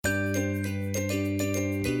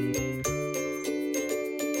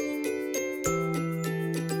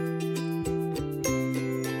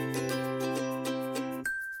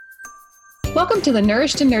Welcome to the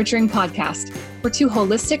Nourished and Nurturing podcast. We're two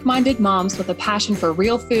holistic-minded moms with a passion for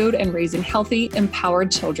real food and raising healthy, empowered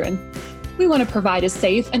children. We want to provide a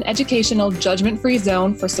safe and educational, judgment-free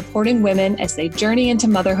zone for supporting women as they journey into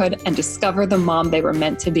motherhood and discover the mom they were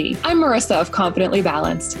meant to be. I'm Marissa of Confidently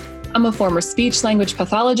Balanced. I'm a former speech-language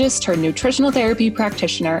pathologist turned nutritional therapy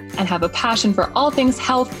practitioner and have a passion for all things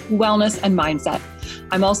health, wellness, and mindset.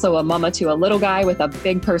 I'm also a mama to a little guy with a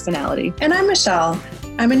big personality. And I'm Michelle.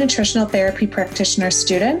 I'm a nutritional therapy practitioner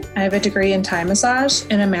student. I have a degree in Thai massage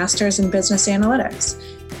and a master's in business analytics.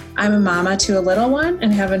 I'm a mama to a little one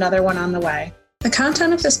and have another one on the way. The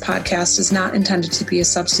content of this podcast is not intended to be a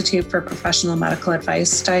substitute for professional medical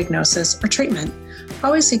advice, diagnosis, or treatment.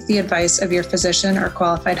 Always seek the advice of your physician or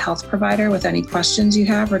qualified health provider with any questions you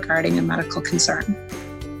have regarding a medical concern.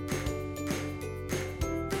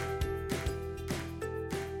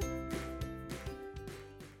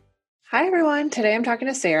 Hi, everyone. Today I'm talking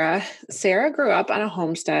to Sarah. Sarah grew up on a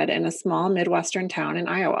homestead in a small Midwestern town in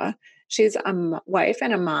Iowa. She's a wife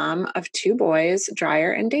and a mom of two boys,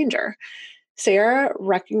 Dryer and Danger. Sarah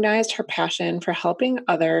recognized her passion for helping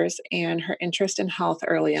others and her interest in health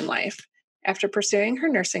early in life. After pursuing her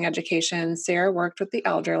nursing education, Sarah worked with the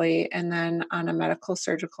elderly and then on a medical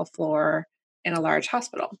surgical floor in a large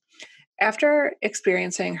hospital. After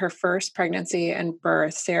experiencing her first pregnancy and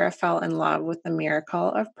birth, Sarah fell in love with the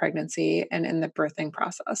miracle of pregnancy and in the birthing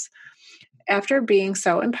process. After being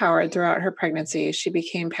so empowered throughout her pregnancy, she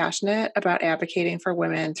became passionate about advocating for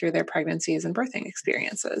women through their pregnancies and birthing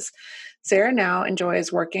experiences. Sarah now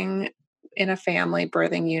enjoys working in a family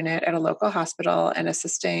birthing unit at a local hospital and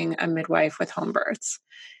assisting a midwife with home births.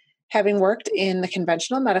 Having worked in the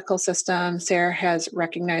conventional medical system, Sarah has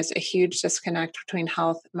recognized a huge disconnect between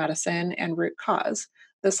health, medicine, and root cause.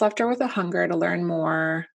 This left her with a hunger to learn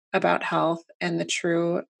more about health and the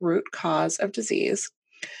true root cause of disease.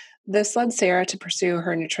 This led Sarah to pursue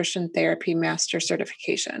her nutrition therapy master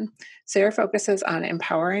certification. Sarah focuses on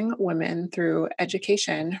empowering women through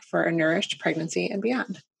education for a nourished pregnancy and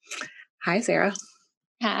beyond. Hi, Sarah.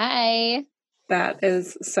 Hi. That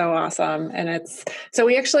is so awesome. And so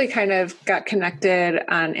we actually kind of got connected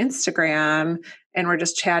on Instagram and we're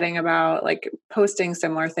just chatting about like posting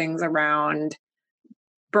similar things around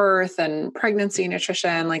birth and pregnancy,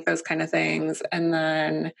 nutrition, like those kind of things. And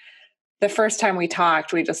then the first time we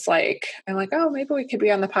talked, I'm like, oh, maybe we could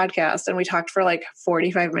be on the podcast. And we talked for like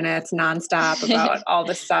 45 minutes nonstop about all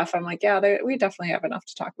this stuff. I'm like, yeah, we definitely have enough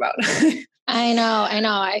to talk about. I know.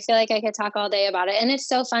 I feel like I could talk all day about it. And it's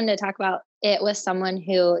so fun to talk about it with someone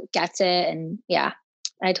who gets it. And yeah,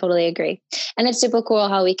 I totally agree. And it's super cool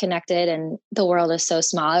how we connected and the world is so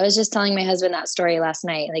small. I was just telling my husband that story last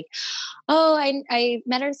night. Like, oh, I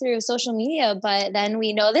met her through social media, but then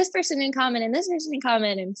we know this person in common and this person in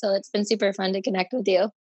common. And so it's been super fun to connect with you.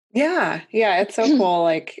 Yeah. It's so cool.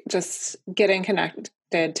 Like just getting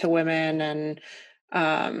connected to women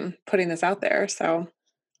and putting this out there. So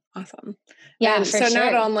awesome. Yeah. And so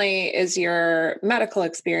sure. Not only is your medical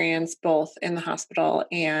experience both in the hospital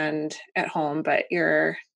and at home, but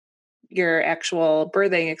your actual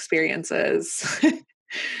birthing experiences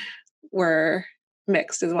were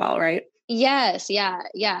mixed as well, right? Yes. Yeah.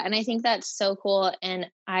 And I think that's so cool. And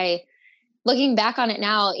looking back on it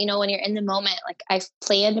now, when you're in the moment, like I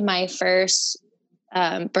planned my first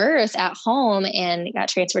birth at home and got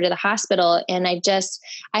transferred to the hospital. And I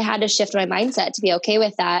had to shift my mindset to be okay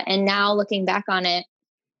with that. And now looking back on it,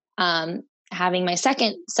 having my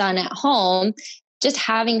second son at home, just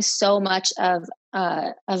having so much of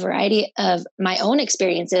a variety of my own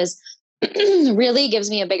experiences really gives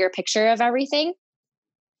me a bigger picture of everything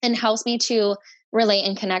and helps me to relate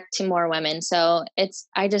and connect to more women. So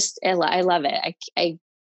I love it.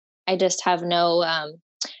 I just have no,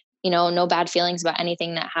 no bad feelings about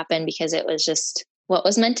anything that happened because it was just what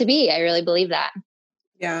was meant to be. I really believe that.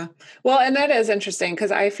 Yeah. Well, and that is interesting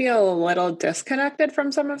because I feel a little disconnected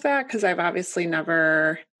from some of that because I've obviously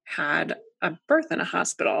never had a birth in a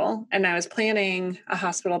hospital and I was planning a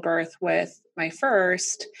hospital birth with my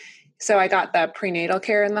first. So I got the prenatal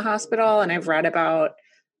care in the hospital and I've read about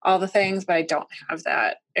all the things, but I don't have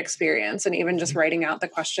that experience. And even just writing out the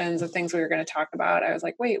questions of things we were going to talk about, I was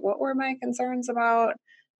like, wait, what were my concerns about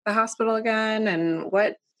the hospital again? And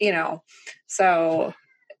what, so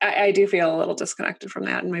I do feel a little disconnected from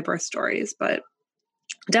that in my birth stories, but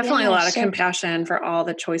definitely a lot of compassion for all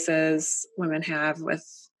the choices women have with,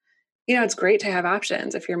 it's great to have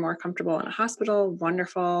options. If you're more comfortable in a hospital,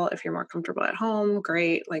 wonderful. If you're more comfortable at home,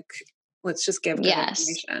 great. Like, let's just give good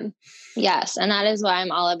information. Yes. And that is what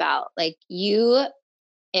I'm all about. Like you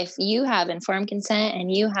if you have informed consent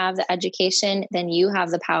and you have the education, then you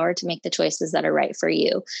have the power to make the choices that are right for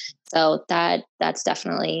you. So that's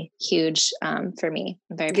definitely huge for me.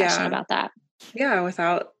 I'm very passionate about that. Yeah,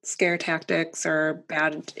 without scare tactics or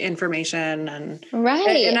bad information. And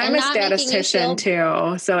right. I'm a statistician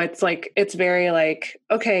too. So it's like, it's very like,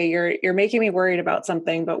 okay, you're making me worried about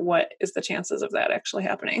something, but what is the chances of that actually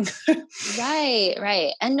happening?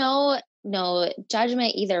 Right. And no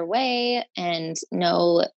judgment either way. And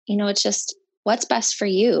no, it's just what's best for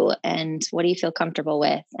you and what do you feel comfortable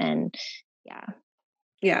with? And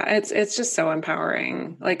yeah, it's just so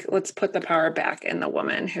empowering. Like, let's put the power back in the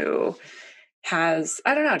woman who has,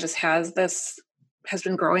 I don't know, just has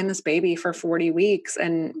been growing this baby for 40 weeks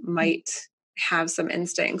and might have some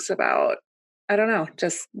instincts about, I don't know,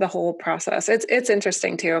 just the whole process. It's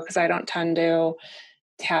interesting too, because I don't tend to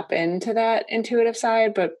tap into that intuitive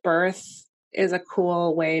side, but birth is a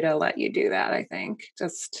cool way to let you do that. I think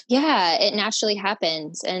it naturally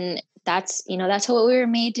happens. And that's what we were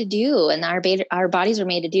made to do. And our bodies were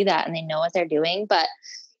made to do that, and they know what they're doing. But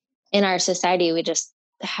in our society, we just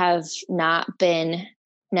have not been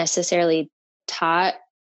necessarily taught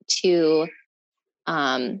to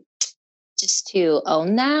just to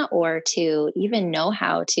own that or to even know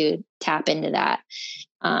how to tap into that.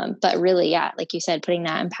 But really, like you said, putting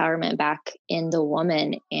that empowerment back in the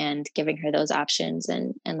woman and giving her those options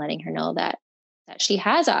and letting her know that she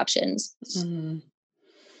has options. Mm-hmm.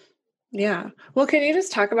 Yeah. Well, can you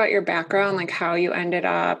just talk about your background, like how you ended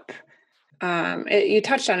up, you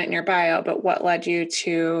touched on it in your bio, but what led you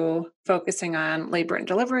to focusing on labor and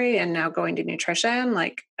delivery and now going to nutrition?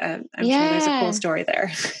 Like, I'm sure there's a cool story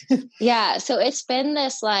there. Yeah. So it's been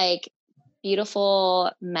this like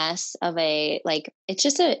beautiful mess of it's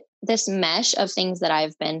just this mesh of things that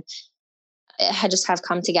have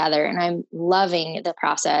come together, and I'm loving the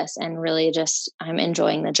process and really I'm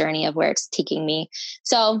enjoying the journey of where it's taking me.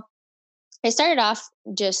 So I started off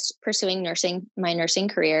just pursuing my nursing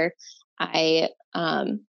career. I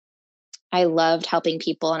loved helping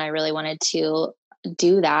people, and I really wanted to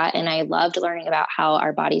do that. And I loved learning about how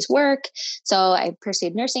our bodies work. So I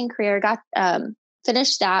pursued nursing career, got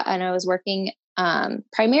finished that, and I was working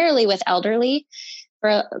primarily with elderly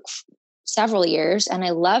for several years, and I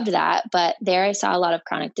loved that. But there I saw a lot of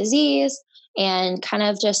chronic disease and kind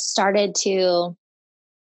of just started to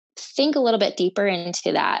think a little bit deeper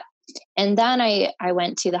into that. And then I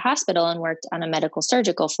went to the hospital and worked on a medical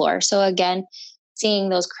surgical floor. So again, seeing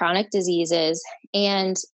those chronic diseases,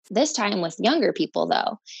 and this time with younger people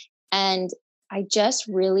though. And I just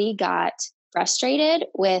really got frustrated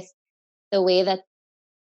with the way that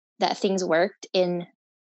things worked in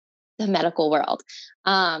the medical world.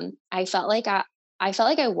 I felt like I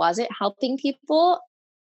wasn't helping people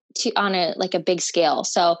on a big scale.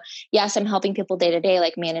 So yes, I'm helping people day to day,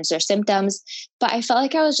 like manage their symptoms, but I felt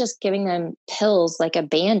like I was just giving them pills, like a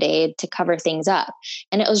Band-Aid to cover things up.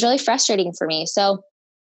 And it was really frustrating for me. So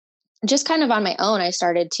just kind of on my own, I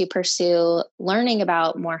started to pursue learning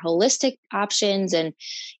about more holistic options. And,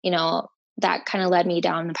 that kind of led me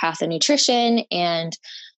down the path of nutrition and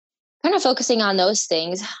kind of focusing on those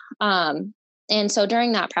things. And so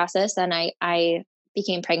during that process, then I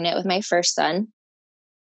became pregnant with my first son.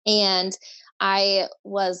 And I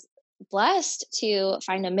was blessed to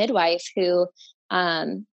find a midwife who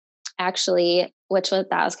that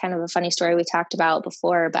was kind of a funny story we talked about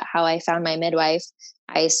before, about how I found my midwife.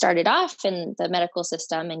 I started off in the medical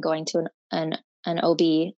system and going to an OB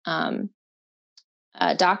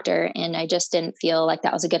doctor, and I just didn't feel like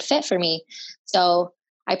that was a good fit for me. So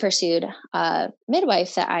I pursued a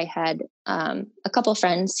midwife that I had a couple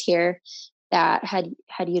friends here that had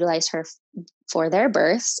utilized her for their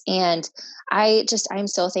births. And I'm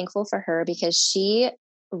so thankful for her, because she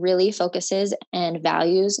really focuses and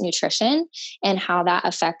values nutrition and how that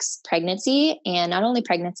affects pregnancy, and not only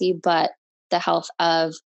pregnancy, but the health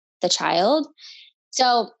of the child.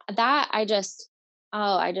 So that I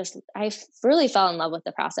really fell in love with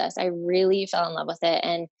the process. I really fell in love with it,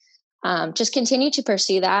 and just continue to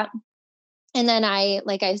pursue that. And then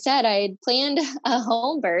like I said, I had planned a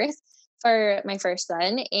home birth for my first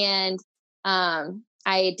son. And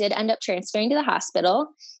I did end up transferring to the hospital,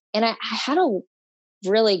 and I had a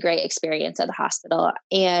really great experience at the hospital.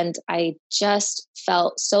 And I just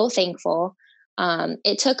felt so thankful.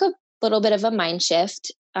 It took a little bit of a mind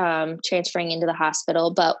shift transferring into the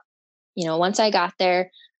hospital. But, once I got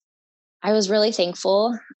there, I was really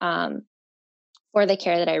thankful for the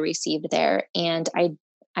care that I received there. And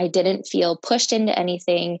I didn't feel pushed into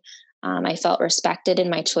anything. I felt respected in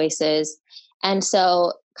my choices. And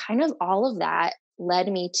so kind of all of that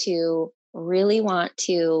led me to really want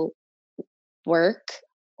to work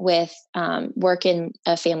with work in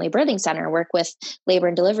a family birthing center, work with labor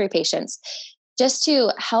and delivery patients, just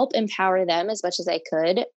to help empower them as much as I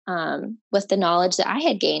could with the knowledge that I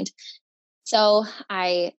had gained. So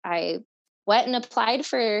I went and applied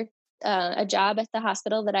for a job at the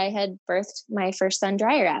hospital that I had birthed my first son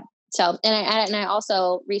Dryer at. So, and I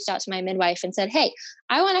also reached out to my midwife and said, "Hey,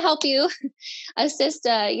 I want to help you assist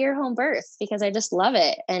your home birth because I just love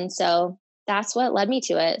it." And so that's what led me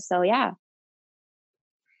to it. So, yeah.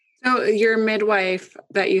 So your midwife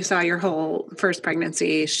that you saw your whole first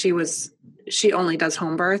pregnancy, she only does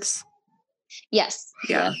home births? Yes.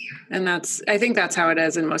 Yeah. And I think that's how it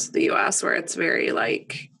is in most of the US, where it's very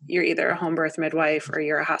like you're either a home birth midwife or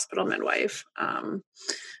you're a hospital midwife.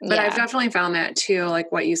 But I've definitely found that too,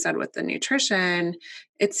 like what you said with the nutrition.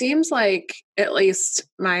 It seems like at least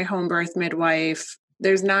my home birth midwife,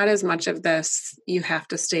 there's not as much of this, you have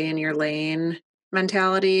to stay in your lane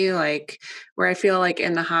mentality, like where I feel like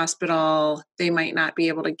in the hospital, they might not be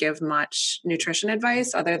able to give much nutrition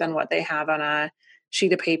advice other than what they have on a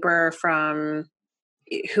sheet of paper from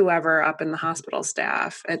whoever up in the hospital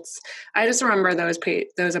staff. I just remember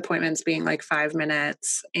those appointments being like 5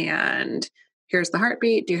 minutes and here's the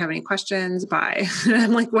heartbeat. Do you have any questions? Bye.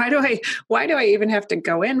 I'm like, why do I even have to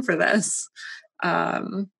go in for this?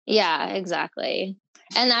 Yeah, exactly.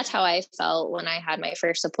 And that's how I felt when I had my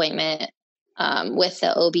first appointment with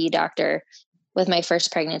the OB doctor with my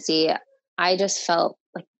first pregnancy. I just felt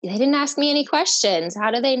like they didn't ask me any questions.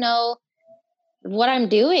 How do they know what I'm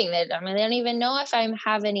doing? They don't even know if I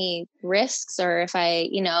have any risks or if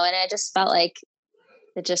and I just felt like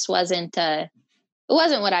it just wasn't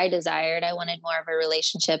what I desired. I wanted more of a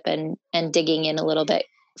relationship and digging in a little bit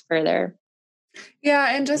further.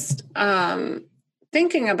 Yeah. And just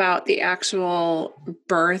thinking about the actual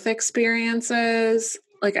birth experiences,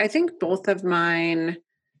 like I think both of mine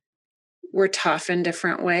were tough in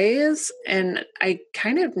different ways. And I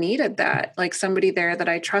kind of needed that, like somebody there that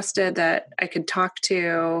I trusted, that I could talk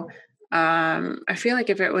to. I feel like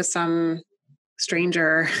if it was some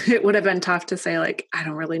stranger, it would have been tough to say like, I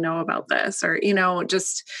don't really know about this, or,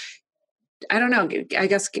 just, I don't know, I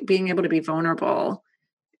guess being able to be vulnerable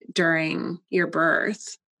during your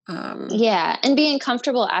birth. And being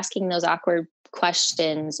comfortable asking those awkward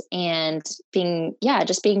questions and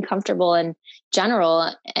just being comfortable in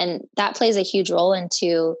general. And that plays a huge role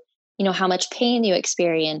into, how much pain you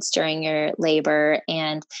experience during your labor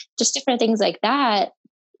and just different things like that,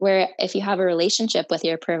 where if you have a relationship with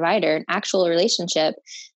your provider, an actual relationship,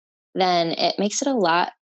 then it makes it a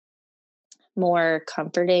lot more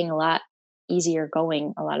comforting, a lot easier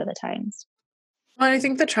going a lot of the times. Well, I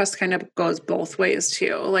think the trust kind of goes both ways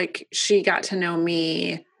too. Like she got to know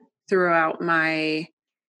me throughout my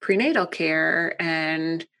prenatal care,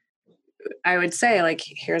 and I would say like,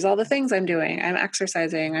 here's all the things I'm doing. I'm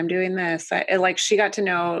exercising, I'm doing this. She got to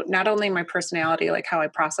know not only my personality, like how I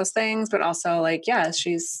process things, but also like, yeah,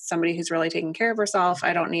 she's somebody who's really taking care of herself.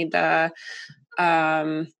 I don't need to,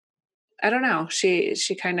 I don't know. She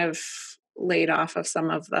kind of laid off of some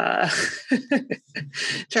of the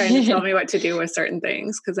trying to tell me what to do with certain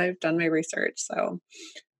things because I've done my research. So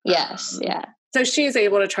yes. Yeah. So she's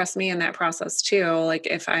able to trust me in that process too. Like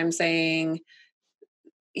if I'm saying,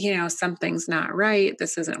 something's not right,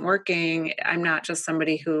 this isn't working, I'm not just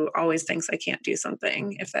somebody who always thinks I can't do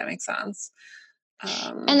something, if that makes sense.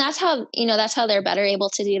 And that's how they're better able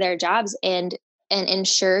to do their jobs and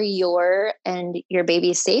ensure your and your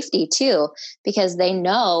baby's safety too, because they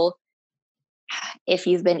know if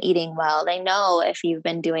you've been eating well, they know if you've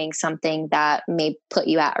been doing something that may put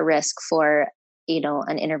you at a risk for,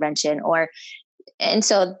 an intervention and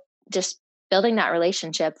so just building that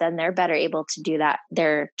relationship, then they're better able to do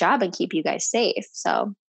their job and keep you guys safe.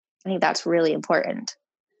 So I think that's really important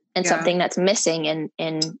and something that's missing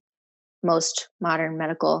in most modern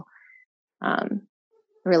medical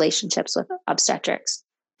relationships with obstetrics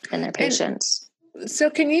and their patients. So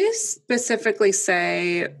can you specifically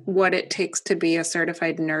say what it takes to be a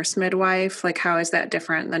certified nurse midwife? Like how is that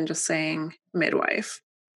different than just saying midwife?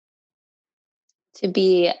 To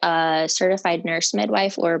be a certified nurse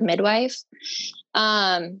midwife or midwife.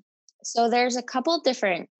 So there's a couple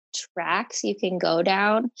different tracks you can go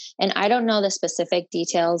down, and I don't know the specific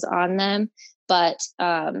details on them, but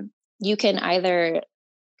you can either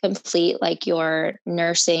complete like your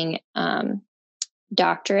nursing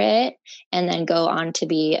doctorate and then go on to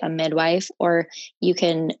be a midwife, or you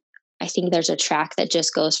can, I think there's a track that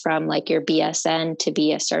just goes from like your BSN to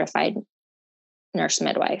be a certified nurse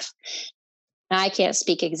midwife. Now, I can't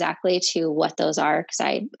speak exactly to what those are because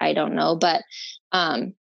I don't know, but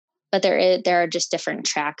there are just different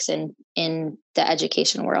tracks in the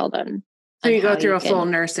education world So you go through a full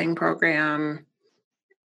nursing program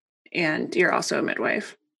and you're also a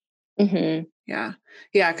midwife. Mm-hmm. Yeah.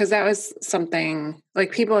 Yeah. Cause that was something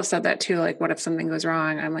like people have said that too. Like, what if something goes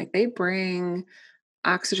wrong? I'm like, they bring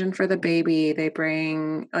oxygen for the baby. They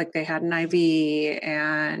bring, like, they had an IV,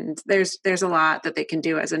 and there's a lot that they can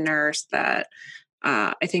do as a nurse that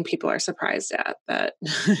I think people are surprised at that.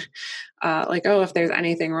 Like, oh, if there's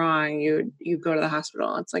anything wrong, you go to the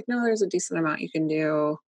hospital. It's like, no, there's a decent amount you can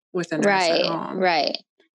do with a nurse at home. Right.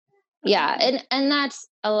 Yeah. And that's,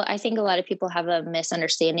 I think a lot of people have a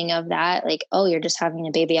misunderstanding of that. Like, oh, you're just having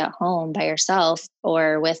a baby at home by yourself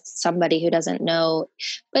or with somebody who doesn't know.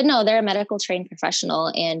 But no, they're a medical trained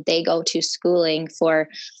professional and they go to schooling for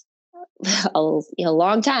a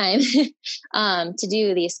long time to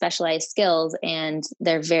do these specialized skills. And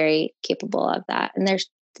they're very capable of that. And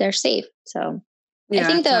they're safe. So I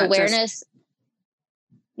think the awareness,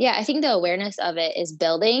 I think the awareness of it is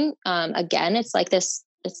building. Again, it's like this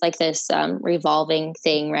revolving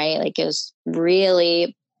thing, right? Like it was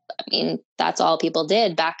really, I mean, that's all people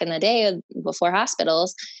did back in the day before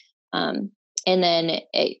hospitals. And then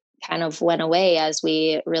it kind of went away as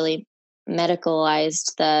we really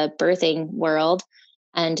medicalized the birthing world.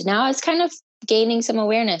 And now it's kind of gaining some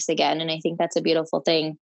awareness again. And I think that's a beautiful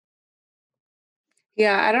thing.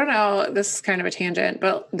 Yeah. I don't know. This is kind of a tangent,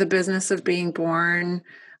 but the business of being born,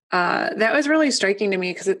 that was really striking to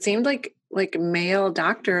me because it seemed like male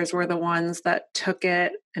doctors were the ones that took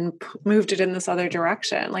it and moved it in this other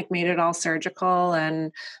direction, like made it all surgical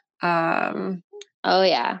and, oh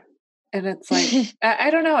yeah. And it's like,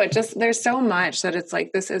 I don't know. It just, there's so much that it's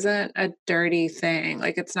like, this isn't a dirty thing.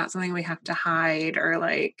 Like, it's not something we have to hide or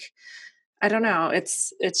like, I don't know.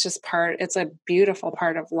 It's just it's a beautiful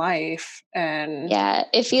part of life. And yeah,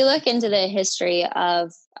 if you look into the history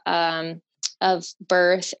of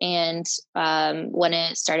birth and when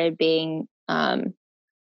it started being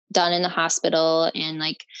done in the hospital, and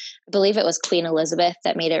like I believe it was Queen Elizabeth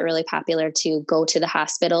that made it really popular to go to the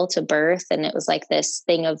hospital to birth, and it was like this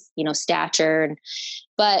thing of stature.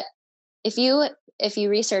 But if you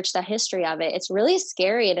research the history of it, it's really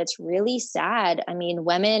scary and it's really sad. I mean,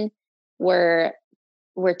 women were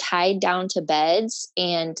tied down to beds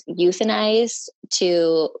and euthanized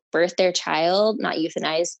to birth their child. Not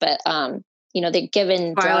euthanized, but they're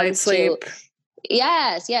given twilight drugs sleep.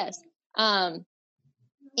 Yes.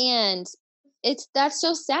 And that's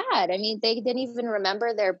so sad. I mean, they didn't even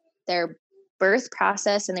remember their birth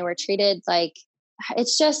process, and they were treated like,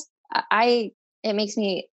 it's just, it makes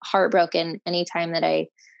me heartbroken anytime that I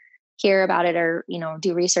hear about it or,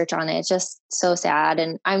 do research on it. It's just so sad.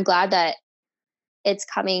 And I'm glad that it's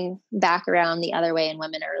coming back around the other way and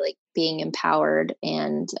women are like being empowered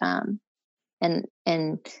and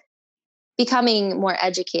becoming more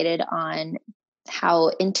educated on how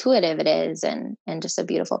intuitive it is and just a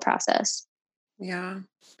beautiful process. Yeah.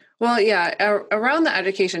 Well, yeah. Around the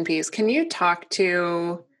education piece, can you talk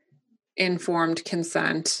to informed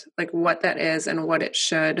consent, like what that is and what it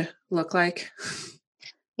should look like?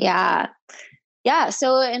 Yeah.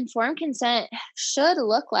 So informed consent should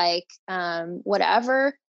look like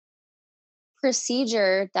whatever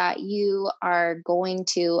procedure that you are going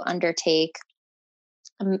to undertake,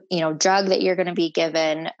 drug that you're going to be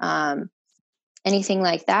given, anything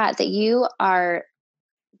like that you are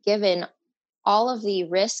given all of the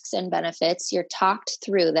risks and benefits, you're talked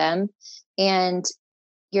through them, and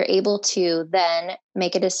you're able to then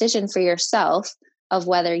make a decision for yourself of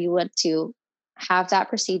whether you want to have that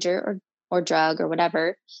procedure or drug or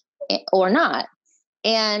whatever or not.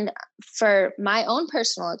 And for my own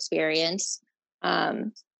personal experience,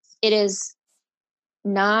 it is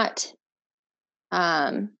not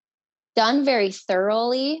done very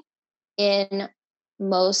thoroughly in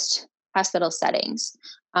most hospital settings,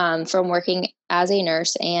 from working as a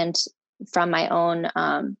nurse and from my own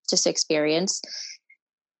just experience.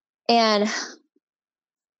 And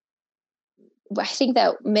I think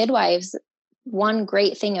that midwives, one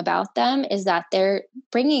great thing about them is that they're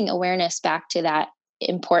bringing awareness back to that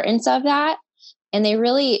importance of that. And they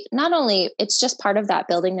really, not only, it's just part of that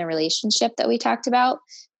building the relationship that we talked about.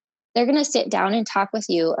 They're going to sit down and talk with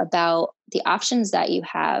you about the options that you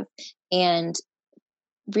have and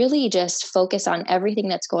really just focus on everything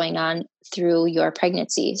that's going on through your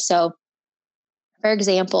pregnancy. So, for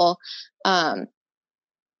example,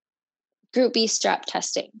 Group B strep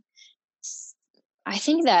testing. I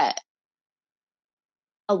think that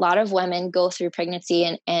a lot of women go through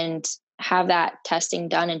pregnancy and have that testing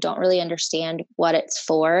done and don't really understand what it's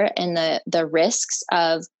for and the risks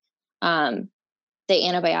of the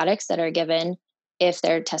antibiotics that are given if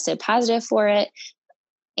they're tested positive for it.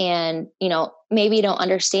 And, maybe you don't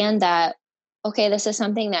understand that okay, this is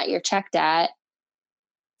something that you're checked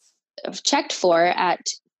for at,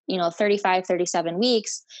 35, 37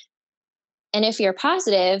 weeks. And if you're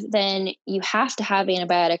positive, then you have to have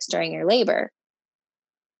antibiotics during your labor.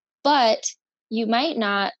 But you might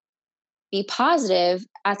not be positive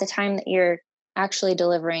at the time that you're actually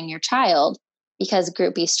delivering your child, because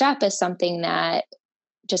group B strep is something that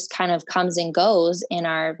just kind of comes and goes in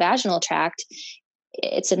our vaginal tract.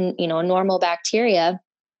 It's a normal bacteria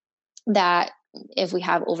that if we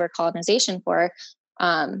have overcolonization for,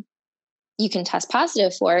 you can test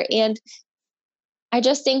positive for. And I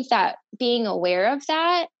just think that being aware of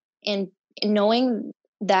that and knowing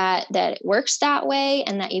that it works that way,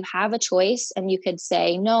 and that you have a choice, and you could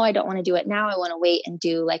say, no, I don't want to do it now. I want to wait and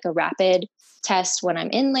do like a rapid test when I'm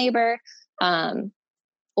in labor.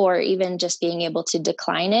 Or even just being able to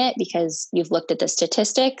decline it because you've looked at the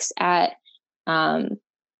statistics at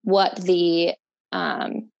what the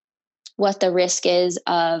risk is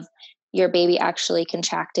of your baby actually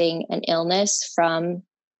contracting an illness from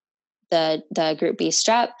the group B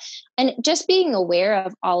strep, and just being aware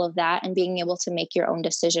of all of that and being able to make your own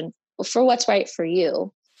decision for what's right for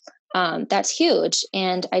you. That's huge.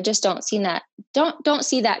 And I just don't see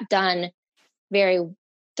that done very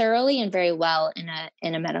thoroughly and very well in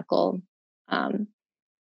a medical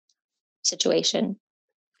situation.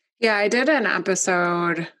 Yeah, I did an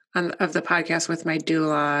episode of the podcast with my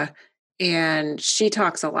doula, and she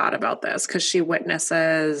talks a lot about this because she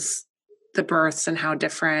witnesses the births and how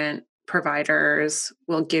different providers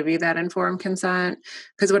will give you that informed consent.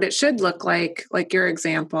 Because what it should look like your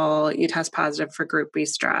example, you test positive for group B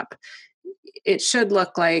strep. It should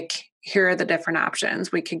look like, here are the different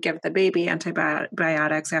options. We could give the baby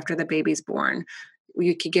antibiotics after the baby's born.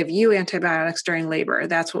 We could give you antibiotics during labor.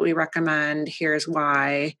 That's what we recommend. Here's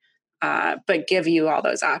why. But give you all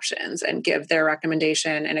those options and give their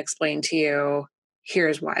recommendation and explain to you,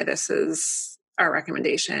 here's why this is our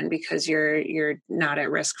recommendation, because you're not at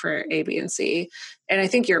risk for A, B, and C. And I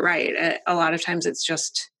think you're right. A lot of times it's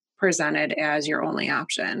just presented as your only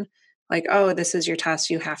option. Like, oh, this is your test,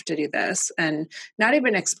 you have to do this. And not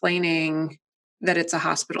even explaining that it's a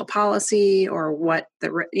hospital policy or what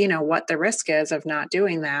the risk is of not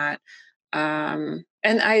doing that. And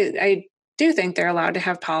I do think they're allowed to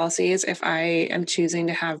have policies. If I am choosing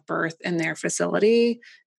to have birth in their facility,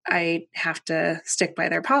 I have to stick by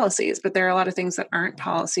their policies. But there are a lot of things that aren't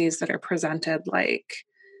policies that are presented like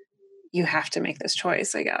you have to make this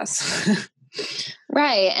choice, I guess.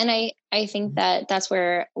 Right. And I think that that's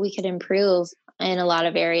where we could improve in a lot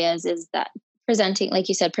of areas, is that presenting, like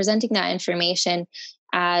you said, presenting that information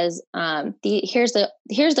as here's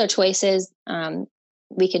the choices.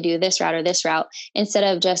 We could do this route or this route, instead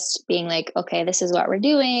of just being like, okay, this is what we're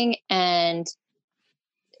doing. And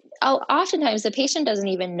oftentimes the patient doesn't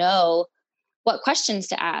even know what questions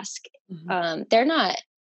to ask. Mm-hmm. They're not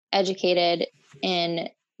educated in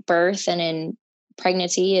birth and in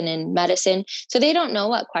pregnancy and in medicine, so they don't know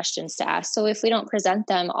what questions to ask. So if we don't present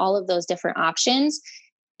them all of those different options,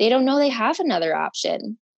 they don't know they have another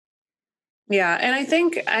option. Yeah. And I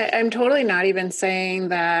think I'm totally not even saying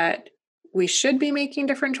that we should be making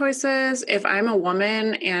different choices. If I'm a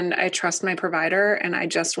woman and I trust my provider and I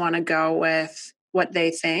just want to go with what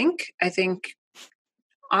they think, I think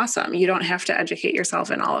awesome. You don't have to educate yourself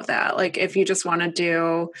in all of that. Like, if you just want to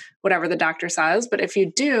do whatever the doctor says, but if you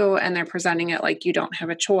do and they're presenting it like you don't have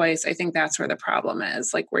a choice, I think that's where the problem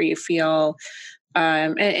is, like where you feel,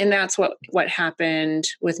 and that's what happened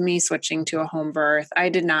with me switching to a home birth. I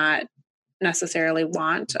did not necessarily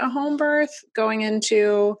want a home birth going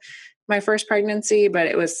into my first pregnancy, but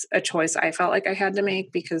it was a choice I felt like I had to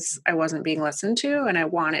make because I wasn't being listened to and I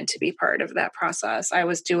wanted to be part of that process. I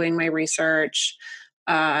was doing my research.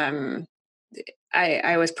 I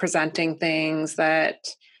was presenting things that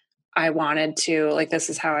I wanted to, like, this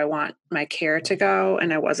is how I want my care to go,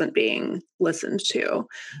 and I wasn't being listened to.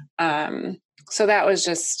 So that was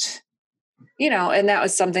just, and that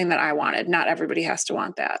was something that I wanted. Not everybody has to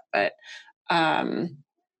want that, but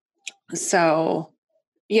so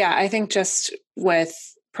yeah, I think just with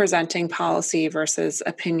presenting policy versus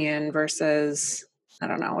opinion versus, I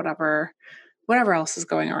don't know, whatever else is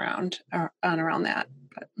going around that.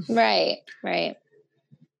 But. Right.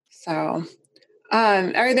 So,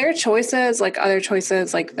 are there choices, like other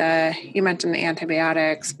choices, like you mentioned the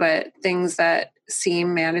antibiotics, but things that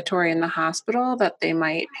seem mandatory in the hospital that they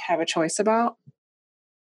might have a choice about?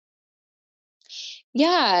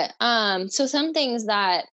 Yeah. So some things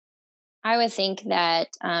that I would think that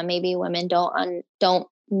maybe women don't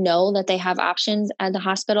know that they have options at the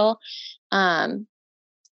hospital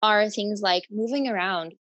are things like moving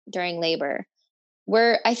around during labor.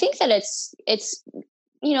 I think that it's,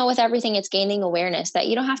 with everything, it's gaining awareness that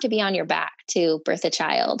you don't have to be on your back to birth a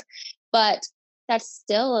child, but that's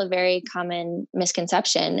still a very common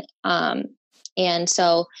misconception. And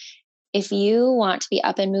so if you want to be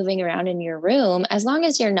up and moving around in your room, as long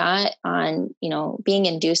as you're not on, being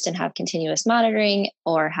induced and have continuous monitoring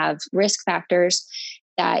or have risk factors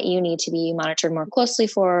that you need to be monitored more closely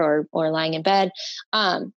for, or lying in bed,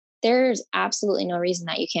 there's absolutely no reason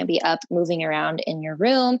that you can't be up moving around in your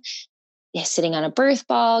room, sitting on a birth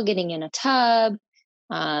ball, getting in a tub,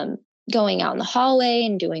 going out in the hallway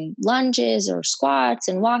and doing lunges or squats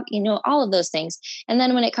and walk, all of those things. And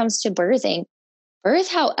then when it comes to birthing,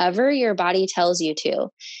 birth however your body tells you to.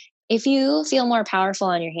 If you feel more powerful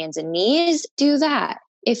on your hands and knees, do that.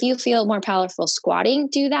 If you feel more powerful squatting,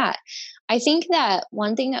 do that. I think that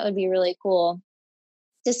one thing that would be really cool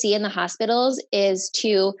to see in the hospitals is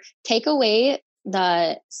to take away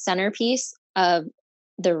the centerpiece of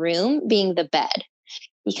the room being the bed.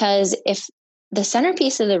 Because if the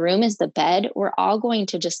centerpiece of the room is the bed, we're all going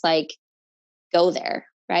to just go there,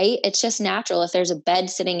 right? It's just natural. If there's a bed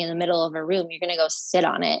sitting in the middle of a room, you're going to go sit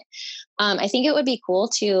on it. I think it would be cool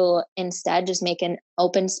to instead just make an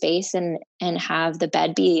open space and have the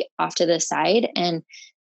bed be off to the side and,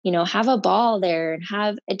 have a ball there and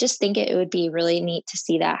I just think it would be really neat to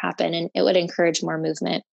see that happen, and it would encourage more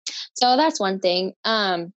movement. So that's one thing.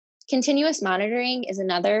 Continuous monitoring is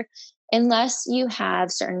another. Unless you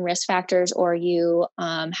have certain risk factors or you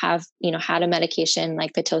have, had a medication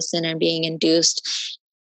like Pitocin and being induced,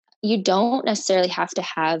 you don't necessarily have to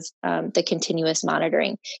have the continuous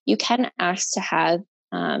monitoring. You can ask to have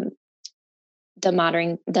the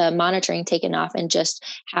monitoring taken off and just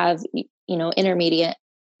have, intermediate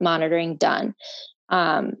monitoring done.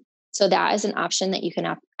 So that is an option that you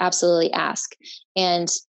can absolutely ask. And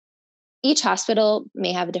each hospital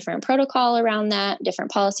may have a different protocol around that,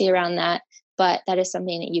 different policy around that, but that is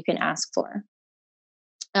something that you can ask for.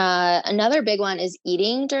 Another big one is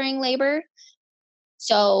eating during labor.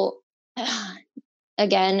 So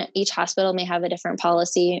again, each hospital may have a different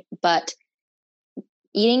policy, but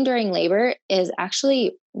eating during labor is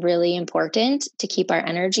actually really important to keep our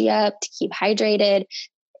energy up, to keep hydrated.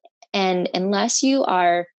 And unless you're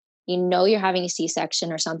having a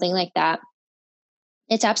C-section or something like that,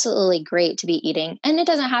 it's absolutely great to be eating. And it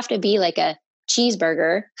doesn't have to be like a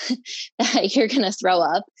cheeseburger that you're going to throw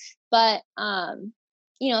up, but,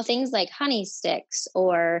 things like honey sticks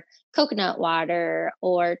or coconut water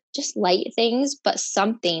or just light things, but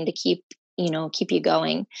something to keep you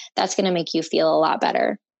going. That's going to make you feel a lot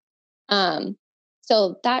better.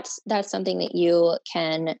 So that's something that you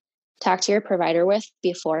can talk to your provider with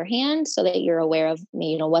beforehand so that you're aware of,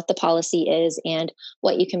 what the policy is and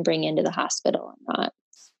what you can bring into the hospital and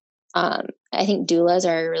not. I think doulas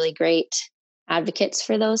are really great advocates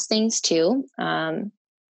for those things too.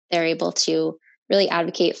 They're able to really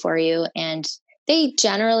advocate for you, and they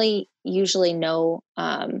usually know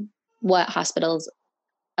what hospitals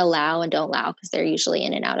allow and don't allow because they're usually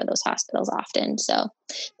in and out of those hospitals often. So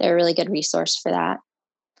they're a really good resource for that.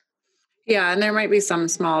 Yeah. And there might be some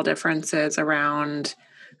small differences around,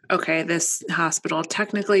 okay, this hospital,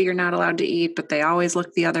 technically you're not allowed to eat, but they always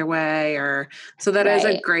look the other way, so that is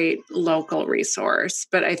a great local resource.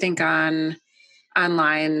 But I think online,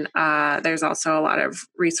 there's also a lot of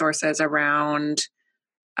resources around,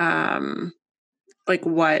 birth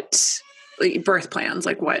plans,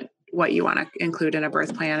 what you want to include in a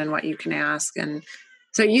birth plan and what you can ask. And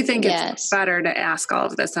so you think it's better to ask all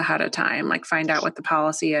of this ahead of time, find out what the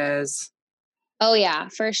policy is. Oh yeah,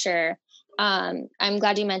 for sure. I'm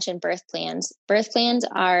glad you mentioned birth plans. Birth plans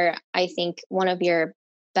are, I think, one of your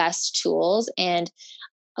best tools. And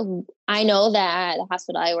I know that at the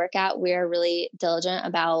hospital I work at, we're really diligent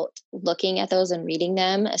about looking at those and reading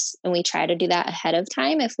them. And we try to do that ahead of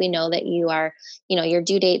time. If we know that you are, your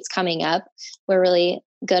due date's coming up, we're really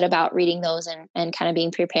good about reading those and kind of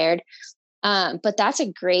being prepared. But that's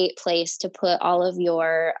a great place to put all of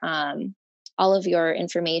your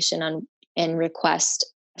information on and request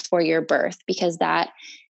for your birth, because that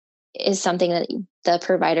is something that the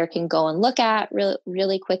provider can go and look at really,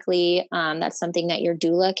 really quickly. That's something that your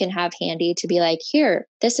doula can have handy to be like, here,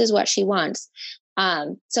 this is what she wants.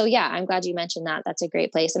 So yeah, I'm glad you mentioned that. That's a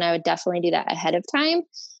great place. And I would definitely do that ahead of time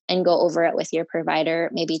and go over it with your provider.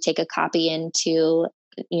 Maybe take a copy into,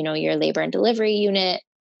 your labor and delivery unit,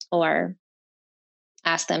 or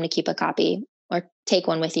ask them to keep a copy or take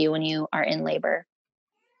one with you when you are in labor.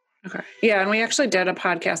 Okay. Yeah. And we actually did a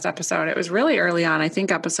podcast episode. It was really early on, I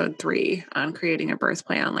think episode 3, on creating a birth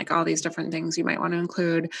plan, all these different things you might want to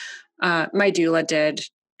include. My doula did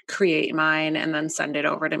create mine and then send it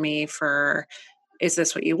over to me for is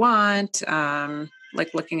this what you want?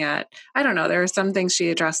 Like looking at, I don't know, there are some things she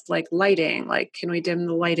addressed, like lighting, like can we dim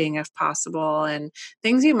the lighting if possible, and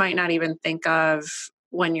things you might not even think of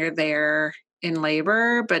when you're there in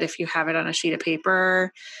labor, but if you have it on a sheet of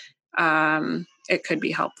paper, it could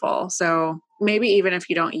be helpful. So maybe even if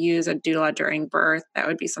you don't use a doula during birth, that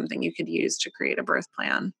would be something you could use to create a birth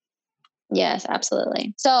plan. Yes,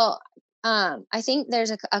 absolutely. So I think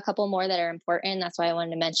there's a couple more that are important. That's why I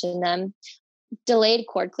wanted to mention them. Delayed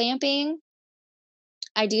cord clamping.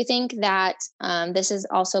 I do think that this is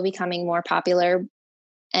also becoming more popular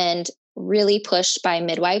and really pushed by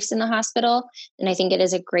midwives in the hospital. And I think it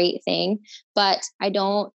is a great thing, but I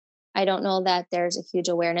don't know that there's a huge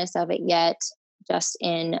awareness of it yet, just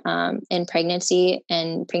in pregnancy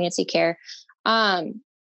and pregnancy care.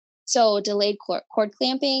 So delayed cord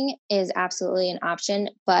clamping is absolutely an option,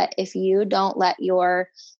 but if you don't let your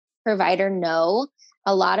provider know,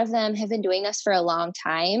 a lot of them have been doing this for a long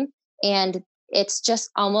time, and it's just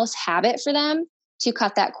almost habit for them to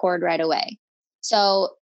cut that cord right away.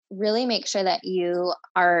 So really make sure that you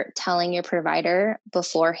are telling your provider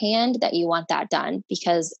beforehand that you want that done,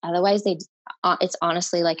 because otherwise it's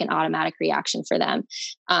honestly like an automatic reaction for them.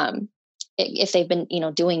 If they've been,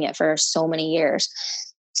 doing it for so many years.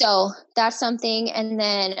 So that's something. And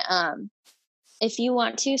then if you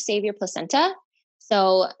want to save your placenta,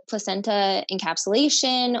 so placenta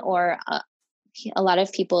encapsulation, or a lot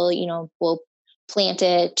of people, will plant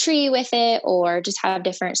a tree with it, or just have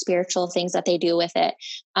different spiritual things that they do with it.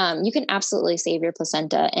 You can absolutely save your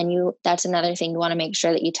placenta. And that's another thing you want to make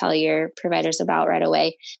sure that you tell your providers about right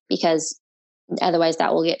away, because otherwise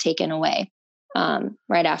that will get taken away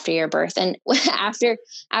right after your birth. And after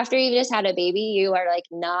you've just had a baby, you are like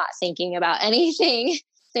not thinking about anything.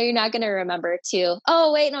 So you're not going to remember to,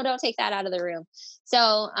 oh, wait, no, don't take that out of the room.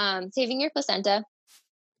 So saving your placenta,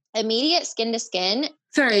 immediate skin to skin.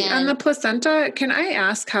 Sorry, on the placenta, can I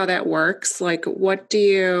ask how that works? Like, what do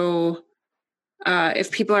you,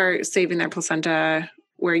 if people are saving their placenta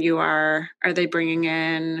where you are they bringing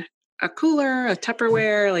in a cooler, a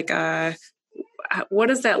Tupperware, what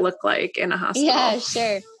does that look like in a hospital? Yeah,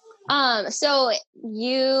 sure. So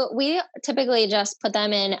we typically just put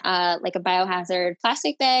them in like a biohazard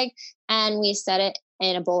plastic bag, and we set it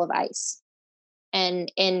in a bowl of ice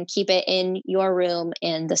and keep it in your room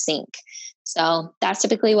in the sink. So that's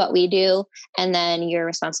typically what we do. And then you're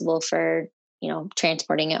responsible for,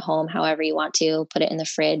 transporting it home however you want to, put it in the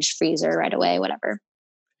fridge, freezer right away, whatever.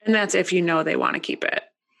 And that's if they want to keep it.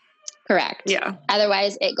 Correct. Yeah.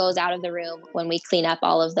 Otherwise it goes out of the room when we clean up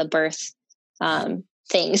all of the birth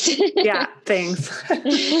things. Yeah, things.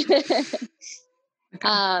 Okay.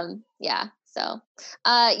 Yeah. So,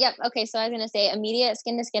 yep. Okay. So I was going to say immediate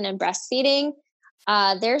skin to skin and breastfeeding.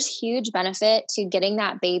 There's huge benefit to getting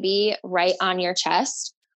that baby right on your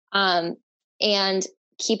chest, and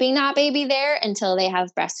keeping that baby there until they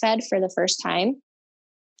have breastfed for the first time.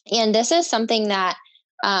 And this is something that,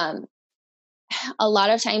 a lot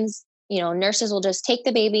of times, nurses will just take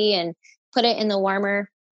the baby and put it in the warmer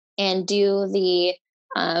and do the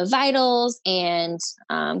vitals and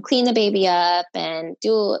clean the baby up and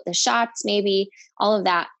do the shots, maybe all of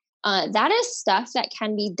that. That is stuff that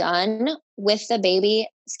can be done with the baby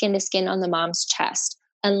skin to skin on the mom's chest,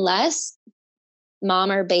 unless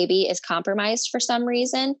mom or baby is compromised for some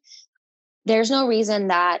reason. There's no reason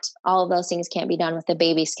that all of those things can't be done with the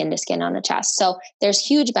baby skin to skin on the chest. So there's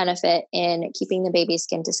huge benefit in keeping the baby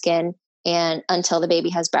skin to skin and until the baby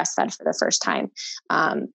has breastfed for the first time.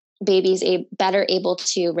 Babies better able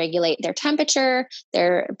to regulate their temperature.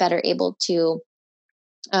 They're better able to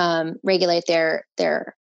regulate their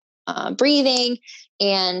breathing,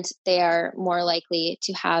 and they are more likely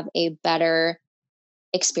to have a better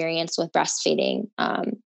experience with breastfeeding,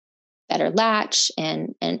 better latch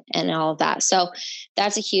and all of that. So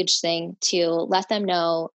that's a huge thing to let them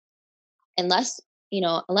know. Unless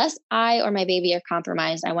I or my baby are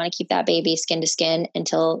compromised, I want to keep that baby skin to skin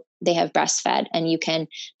until they have breastfed. And you can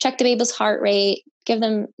check the baby's heart rate, give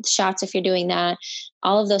them shots if you're doing that,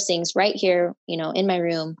 all of those things right here, in my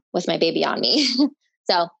room with my baby on me.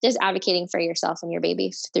 So just advocating for yourself and your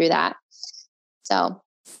baby through that. So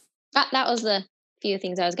that was the few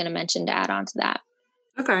things I was going to mention to add on to that.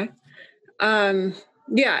 Okay.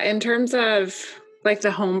 Yeah, in terms of like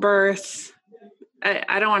the home birth,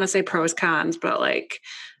 I don't want to say pros, cons, but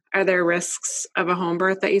are there risks of a home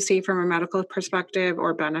birth that you see from a medical perspective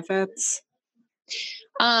or benefits?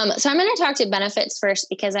 So I'm going to talk to benefits first,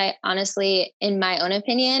 because I honestly, in my own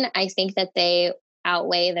opinion, I think that they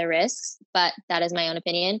outweigh the risks, but that is my own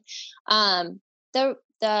opinion.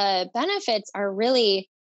 The benefits are really,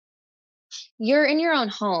 you're in your own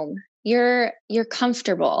home. you're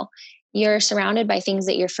comfortable. You're surrounded by things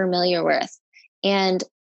that you're familiar with. And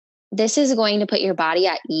this is going to put your body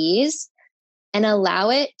at ease and allow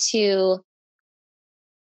it to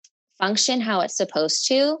function how it's supposed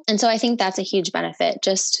to. And so I think that's a huge benefit.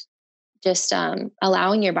 Just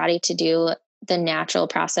allowing your body to do the natural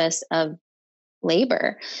process of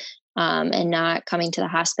labor, and not coming to the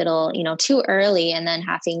hospital, too early and then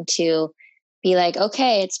having to be like,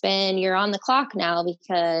 okay, you're on the clock now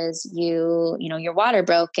because your water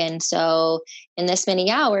broke. And so in this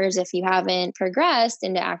many hours, if you haven't progressed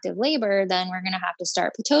into active labor, then we're going to have to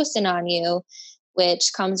start Pitocin on you,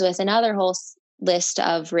 which comes with another whole list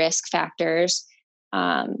of risk factors,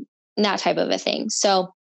 and that type of a thing.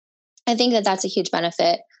 So I think that that's a huge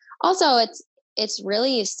benefit. Also, it's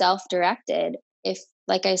really self-directed. If,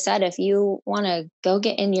 like I said, if you want to go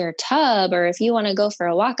get in your tub or if you want to go for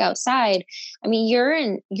a walk outside, I mean,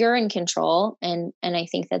 you're in control. And I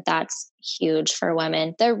think that that's huge for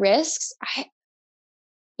women. The risks, I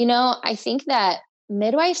think that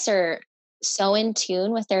midwives are so in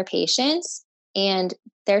tune with their patients and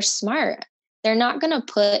they're smart. They're not going to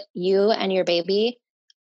put you and your baby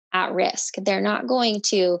at risk. They're not going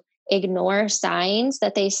to ignore signs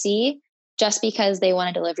that they see just because they want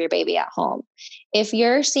to deliver your baby at home. If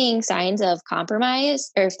you're seeing signs of compromise,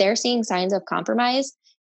 or if they're seeing signs of compromise,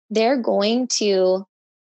 they're going to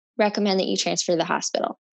recommend that you transfer to the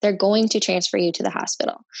hospital. They're going to transfer you to the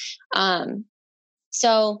hospital.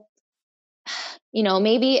 So,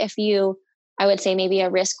 I would say maybe a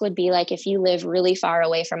risk would be like if you live really far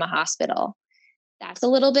away from a hospital, that's a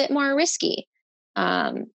little bit more risky.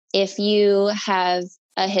 If you have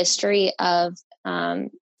a history of,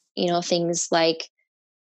 things like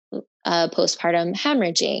postpartum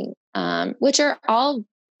hemorrhaging, which are all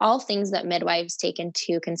things that midwives take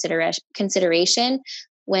into consideration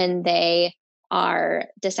when they are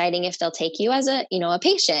deciding if they'll take you as a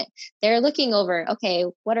patient. They're looking over, okay,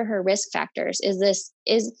 what are her risk factors? Is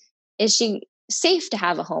she safe to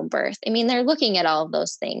have a home birth? I mean, they're looking at all of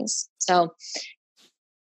those things. So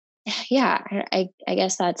yeah, I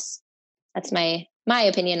guess that's my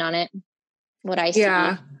opinion on it. What I see.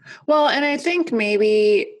 Yeah. Well, and I think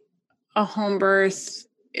maybe a home birth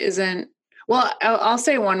isn't, well, I'll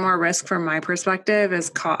say one more risk from my perspective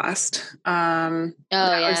is cost. That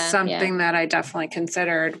was something that I definitely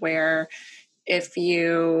considered, where if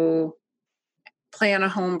you plan a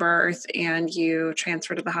home birth and you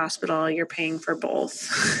transfer to the hospital, you're paying for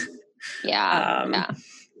both. Yeah.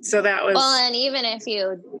 So that was, well, and even if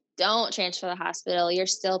you don't transfer to the hospital, you're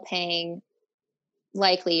still paying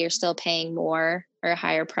more or a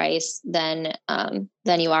higher price than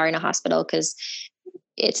you are in a hospital, because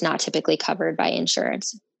it's not typically covered by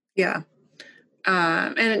insurance. Yeah.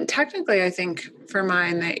 And technically I think for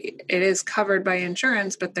mine that it is covered by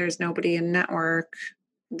insurance, but there's nobody in network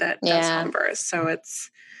that does home birth. So it's,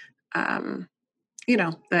 that's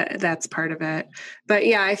part of it. But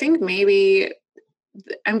yeah, I think maybe,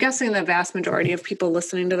 I'm guessing the vast majority of people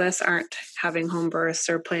listening to this aren't having home births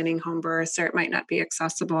or planning home births, or it might not be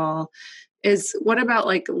accessible. What about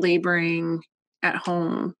like laboring at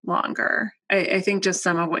home longer? I think just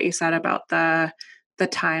some of what you said about the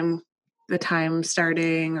time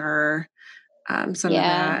starting, or some of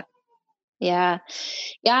that. Yeah.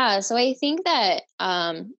 So I think that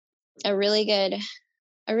a really good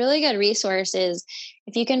resource is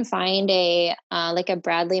if you can find a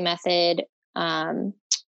Bradley Method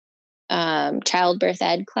childbirth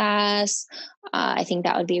ed class. I think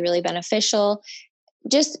that would be really beneficial.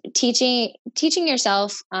 Just teaching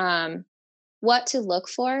yourself what to look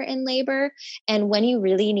for in labor and when you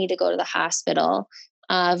really need to go to the hospital,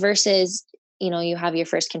 versus, you have your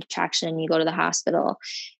first contraction and you go to the hospital.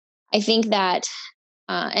 I think that,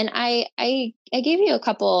 and I gave you a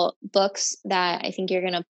couple books that I think you're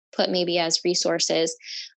going to put maybe as resources,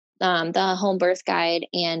 the Home Birth Guide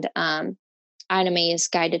and Ina May's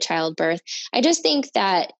Guide to Childbirth. I just think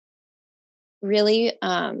that really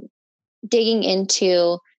digging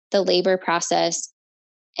into the labor process,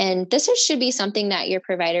 and this should be something that your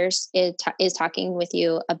providers is talking with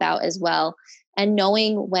you about as well, and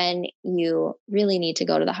knowing when you really need to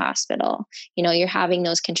go to the hospital. You're having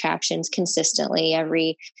those contractions consistently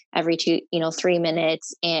every 3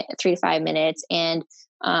 minutes and 3 to 5 minutes, and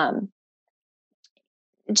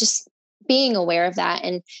just being aware of that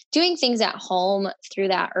and doing things at home through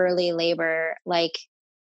that early labor, like,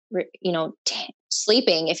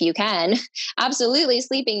 sleeping if you can, absolutely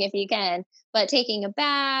sleeping if you can, but taking a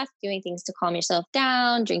bath, doing things to calm yourself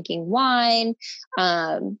down, drinking wine.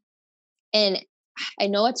 And I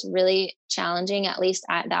know it's really challenging, at least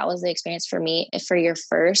that was the experience for me, for your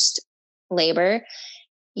first labor.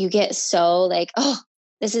 you get so like, oh,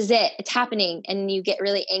 this is it, it's happening. And you get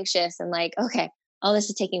really anxious and like, okay, oh, this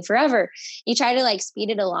is taking forever. You try to like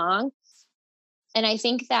speed it along. And I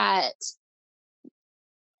think that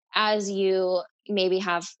as you maybe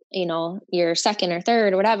have, your second or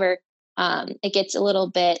third or whatever, it gets a little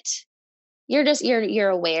bit, you're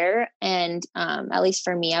aware. And at least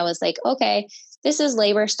for me, I was like, okay, this is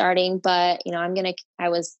labor starting, but I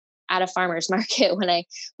was at a farmer's market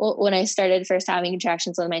when I started first having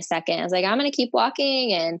contractions with my second. I was like, I'm going to keep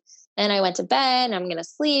walking. And then I went to bed and I'm going to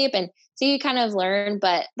sleep. And so you kind of learn,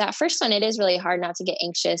 but that first one, it is really hard not to get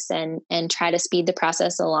anxious and try to speed the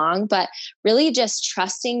process along, but really just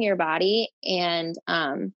trusting your body and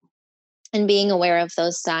being aware of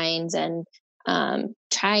those signs and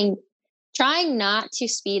trying not to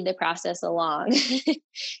speed the process along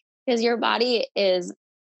because your body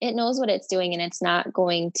it knows what it's doing and it's not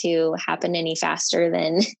going to happen any faster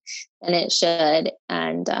than it should.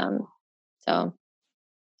 And so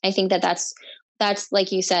I think that's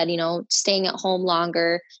like you said, staying at home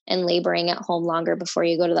longer and laboring at home longer before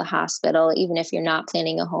you go to the hospital, even if you're not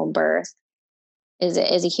planning a home birth, is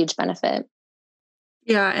a huge benefit.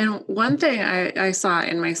 Yeah. And one thing I saw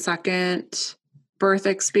in my second birth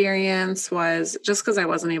experience was just because I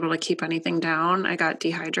wasn't able to keep anything down, I got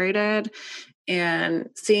dehydrated, and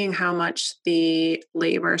seeing how much the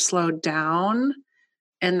labor slowed down.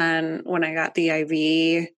 And then when I got the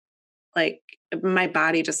IV, like my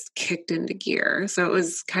body just kicked into gear. So it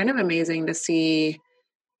was kind of amazing to see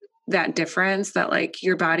that difference, that like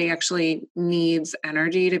your body actually needs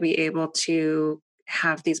energy to be able to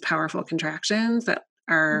have these powerful contractions that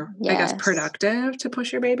are, yes, I guess, productive to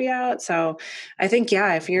push your baby out. So I think,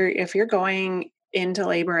 yeah, if you're going into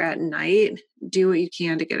labor at night, do what you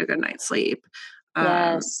can to get a good night's sleep.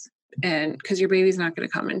 Yes. And because your baby's not going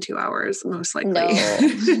to come in 2 hours, most likely. No.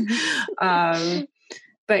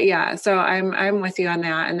 But yeah, so I'm with you on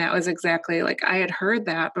that. And that was exactly like, I had heard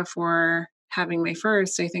that before having my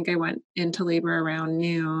first. I think I went into labor around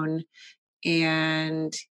noon,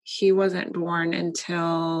 and he wasn't born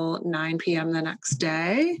until 9 p.m. the next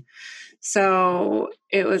day. So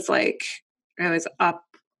it was like I was up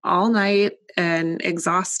all night and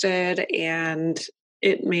exhausted, and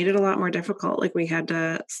it made it a lot more difficult. Like we had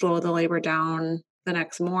to slow the labor down the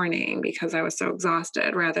next morning because I was so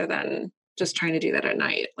exhausted, rather than just trying to do that at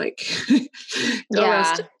night. Like go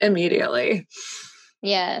rest immediately.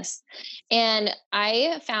 Yes. And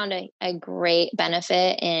I found a great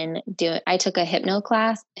benefit in I took a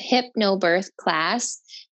hypnobirth class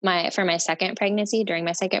for my second pregnancy, during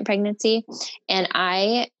my second pregnancy. And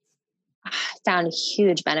I found a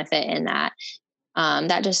huge benefit in that.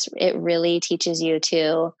 It really teaches you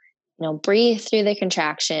to, breathe through the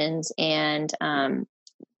contractions and,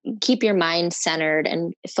 keep your mind centered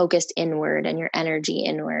and focused inward and your energy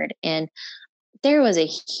inward. And there was a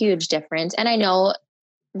huge difference. And I know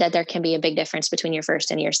that there can be a big difference between your first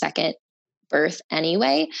and your second birth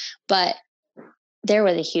anyway, but there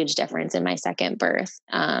was a huge difference in my second birth.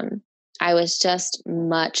 I was just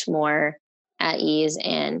much more at ease,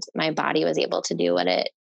 and my body was able to do what it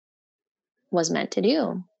was meant to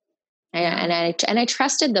do. And I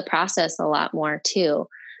trusted the process a lot more too.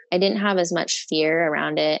 I didn't have as much fear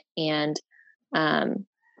around it. And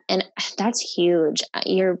that's huge.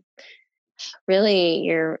 Your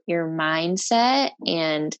mindset.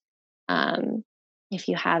 And, if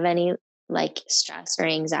you have any like stress or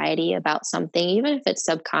anxiety about something, even if it's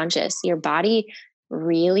subconscious, your body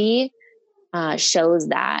really, shows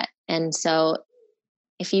that. And so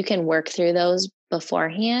if you can work through those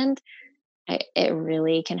beforehand, it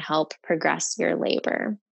really can help progress your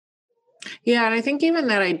labor. Yeah. And I think even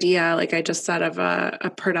that idea, like I just said, of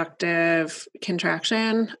a productive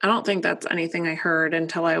contraction, I don't think that's anything I heard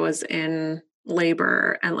until I was in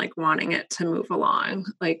labor and like wanting it to move along.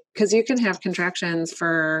 Like, because you can have contractions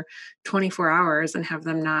for 24 hours and have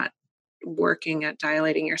them not working at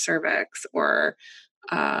dilating your cervix, or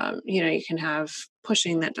you can have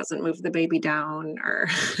pushing that doesn't move the baby down, or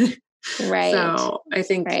right. So I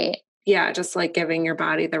think yeah, just like giving your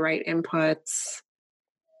body the right inputs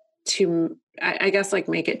to, I guess, like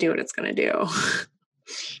make it do what it's going to do.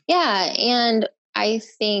 Yeah. And I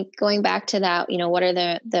think going back to that, what are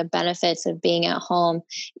the benefits of being at home?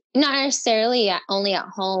 Not necessarily only at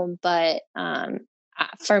home, but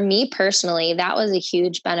for me personally, that was a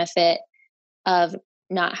huge benefit of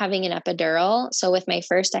not having an epidural. So with my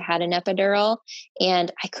first, I had an epidural,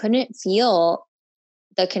 and I couldn't feel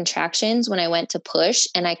the contractions when I went to push,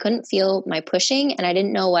 and I couldn't feel my pushing, and I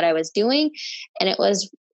didn't know what I was doing. And it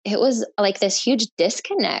was like this huge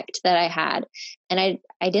disconnect that I had, and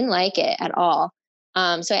I didn't like it at all.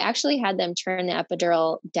 So I actually had them turn the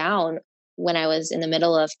epidural down when I was in the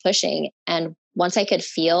middle of pushing. And once I could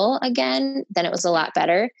feel again, then it was a lot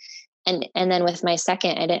better. And then with my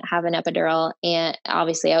second, I didn't have an epidural, and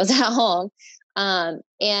obviously I was at home.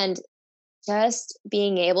 And just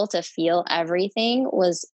being able to feel everything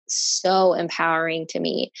was so empowering to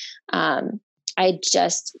me. I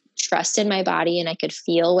just trusted my body and I could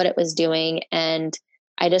feel what it was doing. And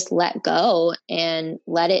I just let go and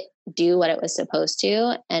let it do what it was supposed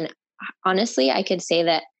to. And honestly, I could say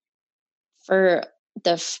that for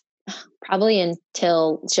probably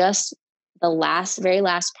until just the very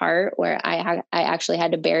last part where I actually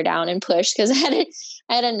had to bear down and push because I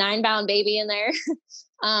had a 9-pound baby in there.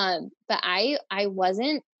 But I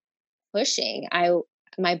wasn't pushing.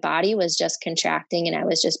 My body was just contracting and I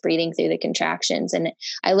was just breathing through the contractions, and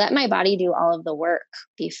I let my body do all of the work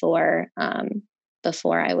before I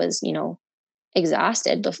was,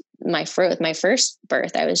 exhausted. With my first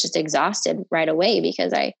birth, I was just exhausted right away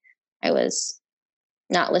because I was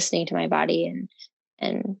not listening to my body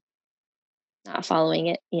and not following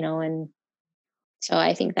it, and so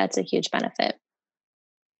I think that's a huge benefit.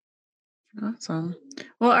 Awesome.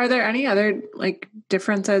 Well, are there any other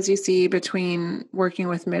differences you see between working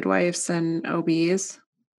with midwives and OBs?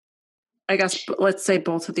 I guess let's say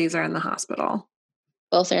both of these are in the hospital.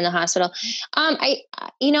 Both are in the hospital.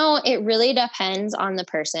 It really depends on the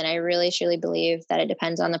person. I really truly believe that it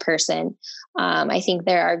depends on the person. I think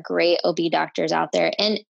there are great OB doctors out there,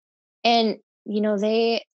 and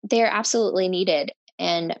they're absolutely needed.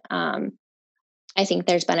 And I think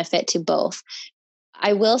there's benefit to both.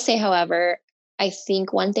 I will say, however, I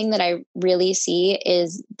think one thing that I really see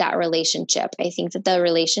is that relationship. I think that the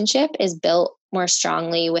relationship is built more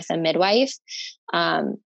strongly with a midwife.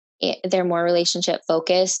 They're more relationship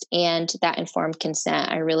focused, and that informed consent.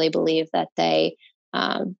 I really believe that they,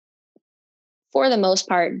 for the most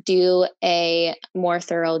part, do a more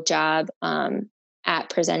thorough job at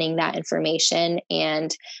presenting that information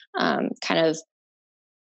and kind of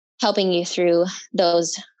helping you through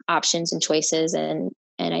those options and choices. And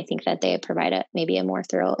I think that they provide maybe a more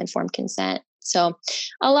thorough informed consent. So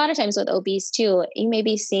a lot of times with OBs too, you may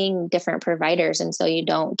be seeing different providers. And so you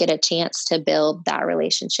don't get a chance to build that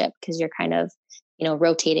relationship because you're kind of,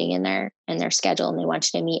 rotating in their schedule, and they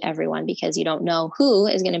want you to meet everyone because you don't know who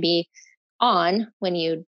is going to be on when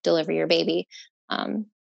you deliver your baby.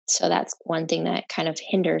 So that's one thing that kind of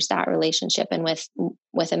hinders that relationship. And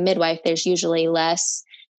with a midwife, there's usually less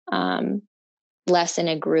in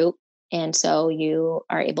a group. And so you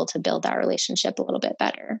are able to build that relationship a little bit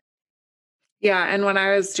better. Yeah. And when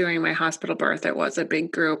I was doing my hospital birth, it was a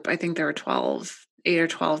big group. I think there were 8 or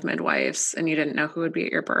 12 midwives, and you didn't know who would be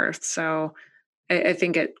at your birth. So I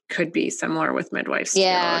think it could be similar with midwives too,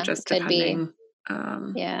 just depending.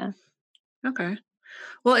 Yeah. Okay.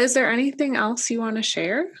 Well, is there anything else you want to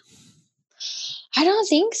share? I don't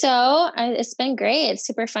think so. It's been great. It's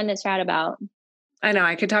super fun to chat about. I know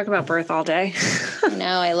I could talk about birth all day. I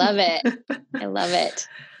know. I love it. I love it.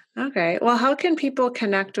 Okay. Well, how can people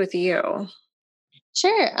connect with you?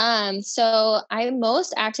 Sure. So I'm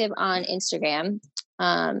most active on Instagram.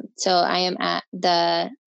 So I am at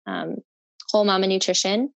the Whole Mama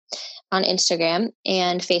Nutrition on Instagram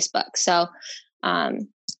and Facebook. So you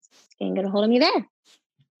can get a hold of me there.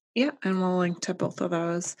 Yeah. And we'll link to both of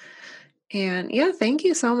those. And yeah, thank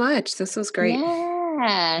you so much. This was great.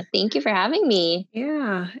 Yeah. Thank you for having me.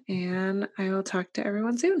 Yeah. And I will talk to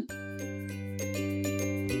everyone soon.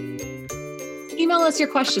 Email us your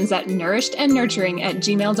questions at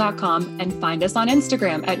nourishedandnurturing@gmail.com and find us on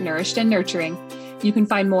Instagram at nourishedandnurturing. You can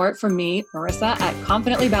find more from me, Marissa, at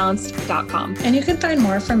confidentlybalanced.com. And you can find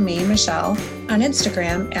more from me, Michelle, on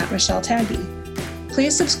Instagram at Michelle Taggy.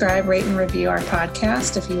 Please subscribe, rate, and review our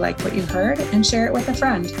podcast if you like what you heard, and share it with a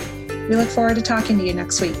friend. We look forward to talking to you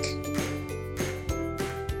next week.